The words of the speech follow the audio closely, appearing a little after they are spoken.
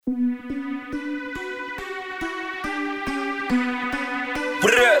She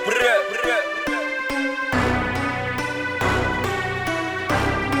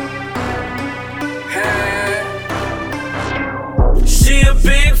a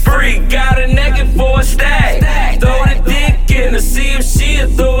big freak, got a naked for a stack. Throw the dick in to see if she'll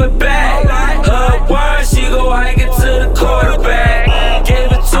throw it back. Her wine, she go hike it to the quarterback.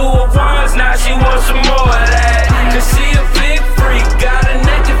 Gave it to her once, now she wants some more of that. Cause she a big freak, got a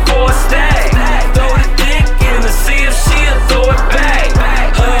naked for a stack. Throw the dick in to see if she'll throw it back.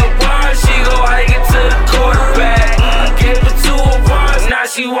 Her wine, she go hike it to the quarterback. Gave it to her once, now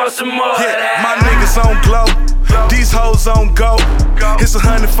she wants some more of that. My niggas on glow, these hoes on go. It's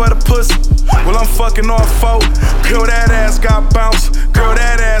 100 for the pussy, well I'm fucking off 4. Girl, that ass got bounce, girl,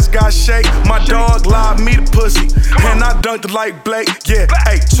 that ass got shake. My dog lied me the pussy, and I dunked it like Blake. Yeah,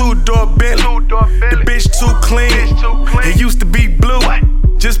 hey, 2-door Bentley, the bitch too clean. It used to be blue,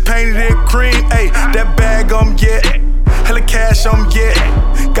 just painted it cream. Hey, that bag on me, yeah, hella cash on me, yeah.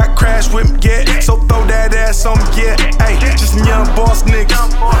 Got Crash with me, yeah, so throw that ass on me, yeah. Hey, just some young boss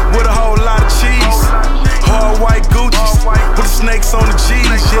niggas with a whole lot of cheese. Hard white Gucci's with the snakes on the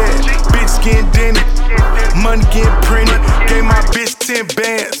G's, yeah. Bitch getting dented, money getting printed. Gave my bitch 10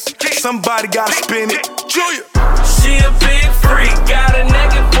 bands, somebody gotta spend it. Julia. She a big freak, got a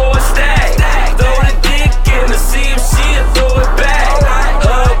naked for a stack. Throw the dick in to see if she'll throw it back.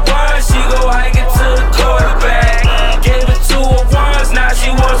 Her wine, she go hike it to the quarterback. Gave it to her once, now she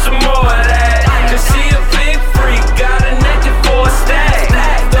wants some more of that. Cause she a big freak, got a naked for a stack.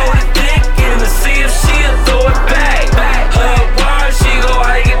 Throw the dick in to see if she'll throw it back. Her wine, she go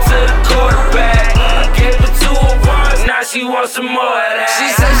hike it to the quarterback. Gave it to her once, now she wants some more of that.